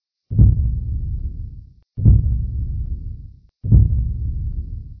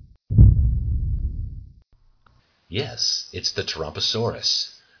Yes, it's the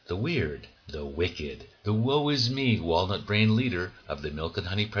Tarumposaurus, the weird, the wicked, the woe-is-me walnut-brain leader of the Milk and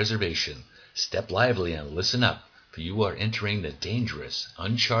Honey Preservation. Step lively and listen up, for you are entering the dangerous,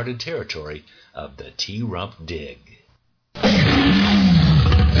 uncharted territory of the T-Rump Dig.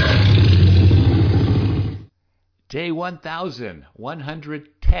 Day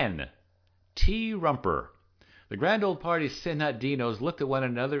 1110. T-Rumper. The grand old party Sin Hut Dinos looked at one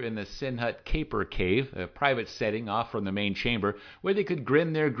another in the Sin Hut Caper Cave, a private setting off from the main chamber, where they could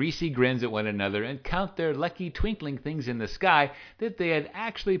grin their greasy grins at one another and count their lucky twinkling things in the sky that they had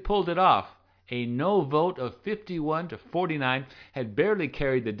actually pulled it off. A no vote of 51 to 49 had barely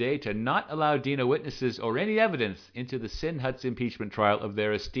carried the day to not allow Dino witnesses or any evidence into the Sin Hut's impeachment trial of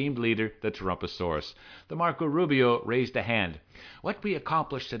their esteemed leader, the Tarumposaurus. The Marco Rubio raised a hand. "What we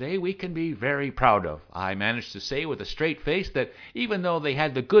accomplished today we can be very proud of. I managed to say with a straight face that even though they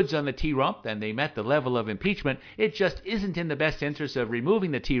had the goods on the T-Rump and they met the level of impeachment, it just isn't in the best interest of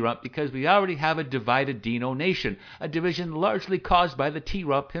removing the T-Rump because we already have a divided Dino nation, a division largely caused by the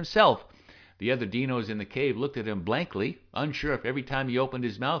T-Rump himself." The other Dinos in the cave looked at him blankly, unsure if every time he opened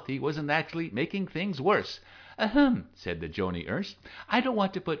his mouth he wasn't actually making things worse. "Ahem," said the Joni Ernst. "I don't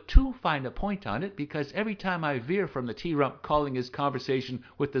want to put too fine a point on it, because every time I veer from the T-Rump calling his conversation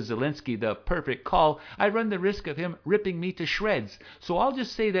with the Zelensky the perfect call, I run the risk of him ripping me to shreds. So I'll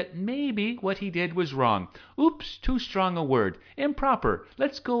just say that maybe what he did was wrong. Oops, too strong a word. Improper.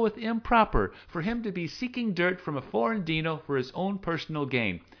 Let's go with improper, for him to be seeking dirt from a foreign Dino for his own personal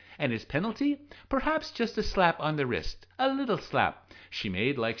gain. And his penalty? Perhaps just a slap on the wrist. A little slap." She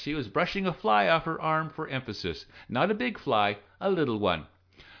made like she was brushing a fly off her arm for emphasis. Not a big fly, a little one.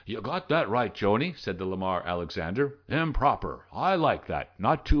 "You got that right, Joni," said the Lamar Alexander. "Improper. I like that.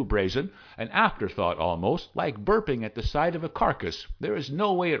 Not too brazen. An afterthought almost, like burping at the side of a carcass. There is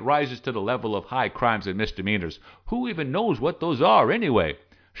no way it rises to the level of high crimes and misdemeanors. Who even knows what those are, anyway?"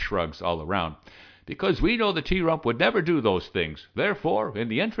 Shrugs all around. "Because we know the T-Rump would never do those things. Therefore, in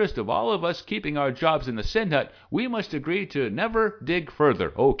the interest of all of us keeping our jobs in the Sin Hut, we must agree to never dig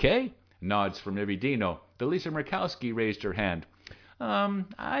further, okay?" Nods from every Dino. Delisa Murkowski raised her hand.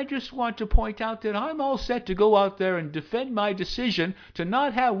 I just want to point out that I'm all set to go out there and defend my decision to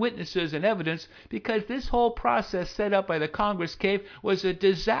not have witnesses and evidence, because this whole process set up by the Congress cave was a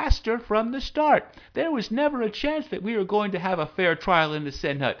disaster from the start. There was never a chance that we were going to have a fair trial in the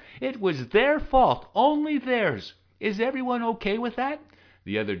Sin Hut. It was their fault, only theirs. Is everyone okay with that?"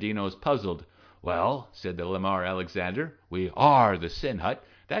 The other Dinos puzzled. "Well," said the Lamar Alexander, "we are the Sin Hut.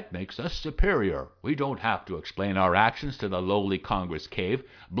 That makes us superior. We don't have to explain our actions to the lowly Congress cave.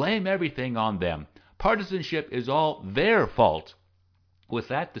 Blame everything on them. Partisanship is all their fault." With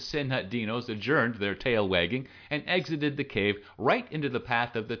that, the Sin Hut Dinos adjourned their tail wagging and exited the cave right into the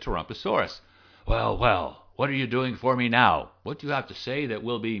path of the Tarumposaurus. Well, well, what are you doing for me now? What do you have to say that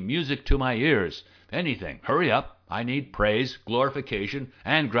will be music to my ears? Anything. Hurry up. I need praise, glorification,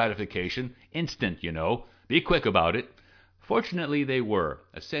 and gratification. Instant, you know. Be quick about it." Fortunately, they were.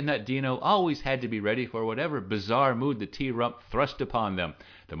 A Sin Hut Dino always had to be ready for whatever bizarre mood the T-Rump thrust upon them.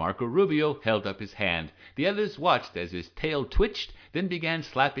 The Marco Rubio held up his hand. The others watched as his tail twitched, then began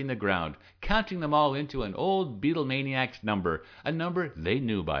slapping the ground, counting them all into an old Beatlemaniac's number, a number they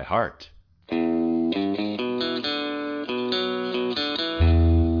knew by heart.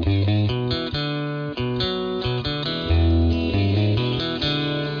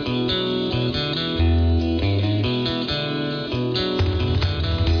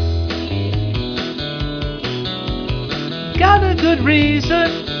 Got a good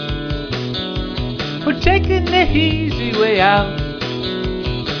reason for taking the easy way out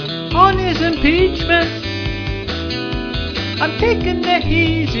on his impeachment. I'm taking the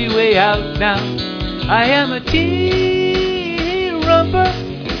easy way out now. I am a T-Rumper,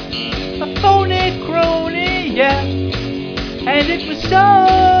 a phony crony, yeah. And it was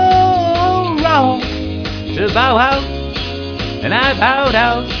so wrong to bow out, and I bowed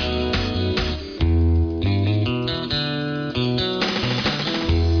out.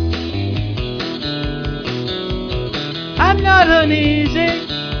 I'm not uneasy.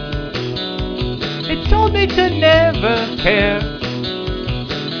 It told me to never care.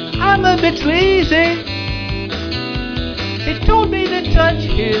 I'm a bit sleazy. It told me to touch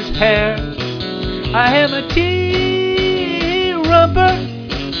his hair. I am a T-Rumper,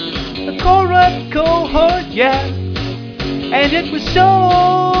 a corrupt cohort, yeah. And it was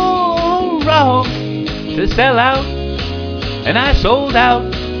so wrong to sell out, and I sold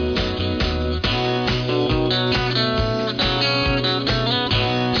out.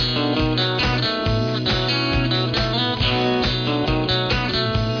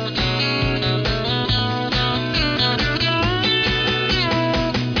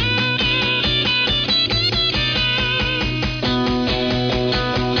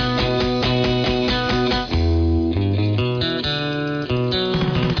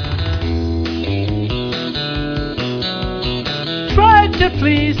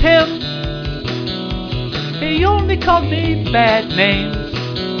 please him. He only called me bad names.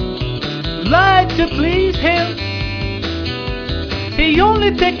 Lied to please him. He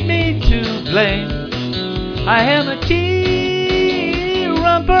only picked me to blame. I am a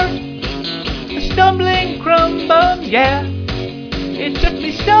tea-rumper, a stumbling crumb-bum, yeah. It took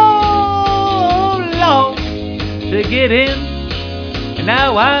me so long to get in, and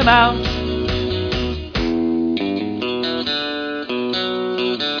now I'm out.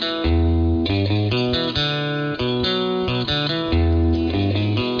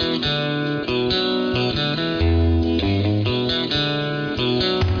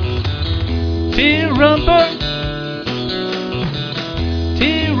 Tea-rumper,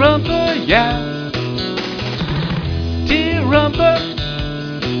 tea-rumper, yeah. Tea-rumper,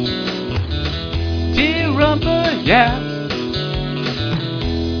 tea-rumper, yeah.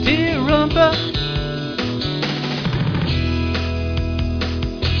 Tea-rumper.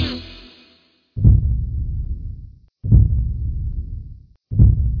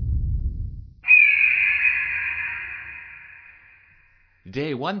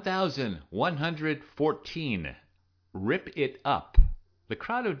 Day 1114. Rip It Up. The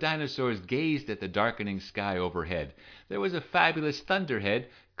crowd of dinosaurs gazed at the darkening sky overhead. There was a fabulous thunderhead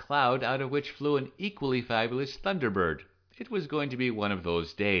cloud out of which flew an equally fabulous thunderbird. It was going to be one of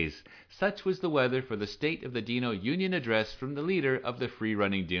those days. Such was the weather for the State of the Dino Union address from the leader of the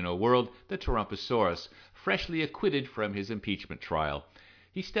free-running dino world, the Tarumposaurus, freshly acquitted from his impeachment trial.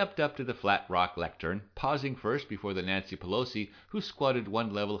 He stepped up to the flat rock lectern, pausing first before the Nancy Pelosi, who squatted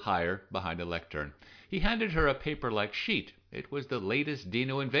one level higher behind a lectern. He handed her a paper-like sheet. It was the latest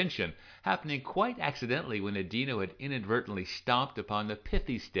dino invention, happening quite accidentally when a dino had inadvertently stomped upon the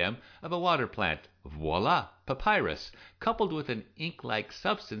pithy stem of a water plant. Voila! Papyrus, coupled with an ink-like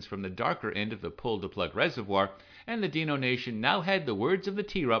substance from the darker end of the pull-to-plug reservoir, and the Dino Nation now had the words of the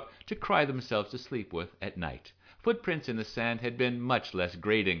T-Rump to cry themselves to sleep with at night. Footprints in the sand had been much less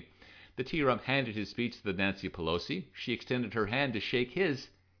grating. The T-Rump handed his speech to the Nancy Pelosi. She extended her hand to shake his.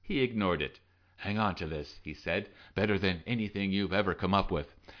 He ignored it. "Hang on to this," he said. "Better than anything you've ever come up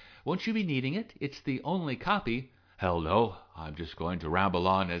with." "Won't you be needing it? It's the only copy." "Hell no. I'm just going to ramble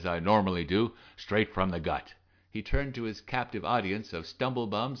on as I normally do, straight from the gut." He turned to his captive audience of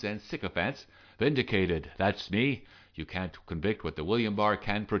stumblebums and sycophants. "Vindicated. That's me. You can't convict what the William Barr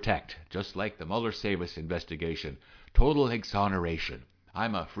can protect, just like the Mueller-Savis investigation. Total exoneration.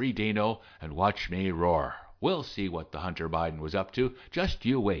 I'm a free dino, and watch me roar. We'll see what the Hunter Biden was up to. Just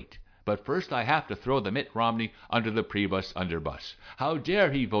you wait. But first I have to throw the Mitt Romney under the Priebus underbus. How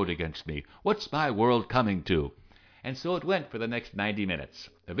dare he vote against me? What's my world coming to?" And so it went for the next 90 minutes.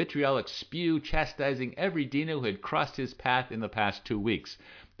 A vitriolic spew chastising every dino who had crossed his path in the past 2 weeks.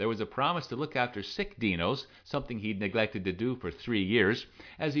 There was a promise to look after sick dinos, something he'd neglected to do for 3 years.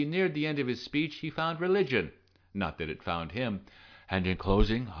 As he neared the end of his speech, he found religion. Not that it found him. "And in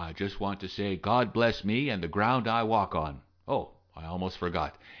closing, I just want to say God bless me and the ground I walk on. Oh, I almost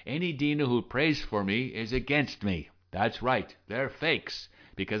forgot. Any dino who prays for me is against me. That's right, they're fakes,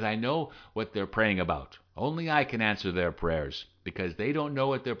 because I know what they're praying about. Only I can answer their prayers, because they don't know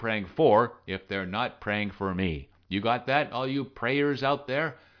what they're praying for if they're not praying for me. You got that, all you prayers out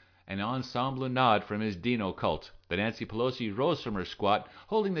there?" An ensemble nod from his dino cult. The Nancy Pelosi rose from her squat,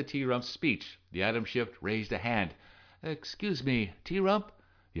 holding the T-Rump's speech. The Atom Shift raised a hand. "Excuse me, T-Rump?"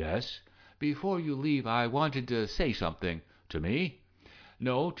 "Yes?" "Before you leave, I wanted to say something." "To me?"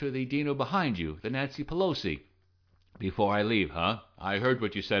 "No, to the dino behind you, the Nancy Pelosi." "Before I leave, huh? I heard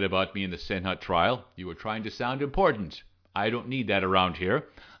what you said about me in the Senhut trial. You were trying to sound important. I don't need that around here.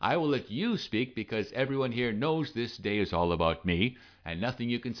 I will let you speak because everyone here knows this day is all about me, and nothing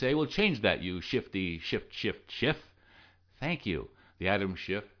you can say will change that, you shifty shift. Thank you." The Atom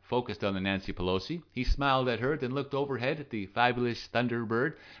Shift focused on the Nancy Pelosi. He smiled at her, then looked overhead at the fabulous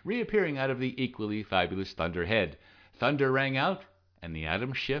Thunderbird, reappearing out of the equally fabulous Thunderhead. Thunder rang out, and the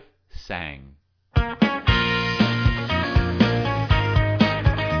Atom Shift sang.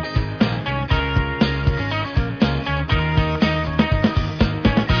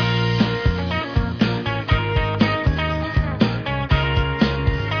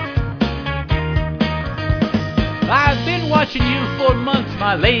 "I've been watching you for months,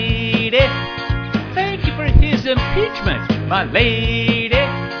 my lady. Thank you for his impeachment, my lady.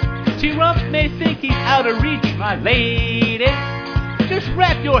 T-Rump may think he's out of reach, my lady. Just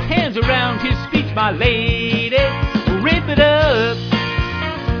wrap your hands around his speech, my lady. Rip it up.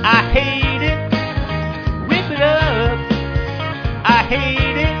 I hate it. Rip it up. I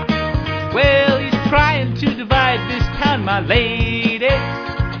hate it. Well, he's trying to divide this town, my lady.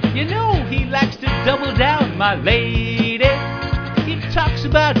 You know he likes to double down, my lady. He talks talks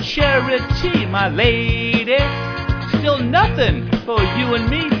about charity, my lady. Still nothing for you and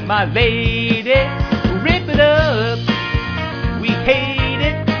me, my lady. Rip it up, we hate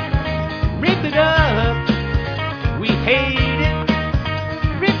it. Rip it up, we hate it.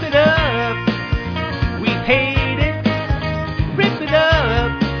 Rip it up, we hate it. Rip it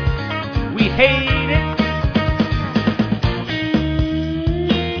up, we hate it.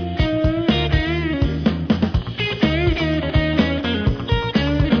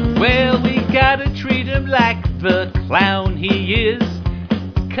 Well, we gotta treat him like the clown he is,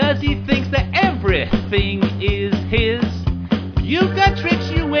 'cause he thinks that everything is his. You got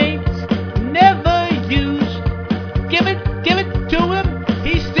tricks you ain't never used. Give it to him,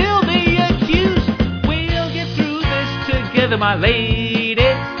 he's still the accused. We'll get through this together, my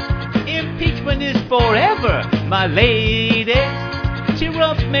lady. Impeachment is forever, my lady.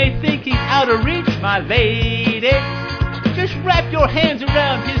 T-Rump may think he's out of reach, my lady. Just wrap your hands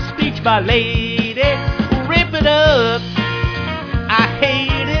around his speech, my lady. Rip it up, I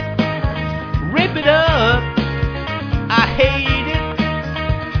hate it. Rip it up, I hate it.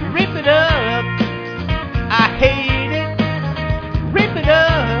 Rip it up, I hate it. Rip it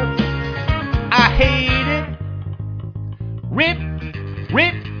up, I hate it. Rip,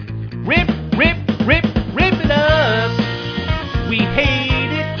 rip, rip, rip, rip, rip it up. We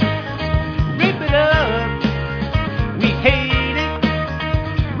hate it. Rip it up. We hate it.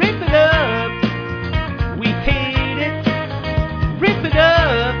 Rip it up. We hate it. Rip it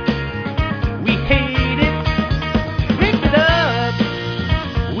up. We hate it. Rip it up.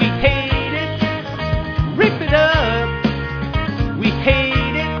 We hate it. Rip it up. We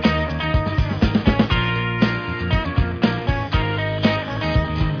hate it.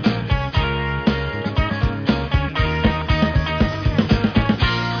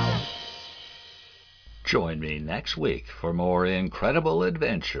 Join me next week for more incredible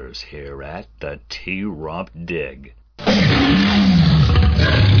adventures here at the T-Rump Dig.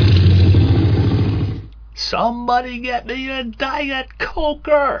 Somebody get me a Diet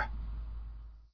Coker!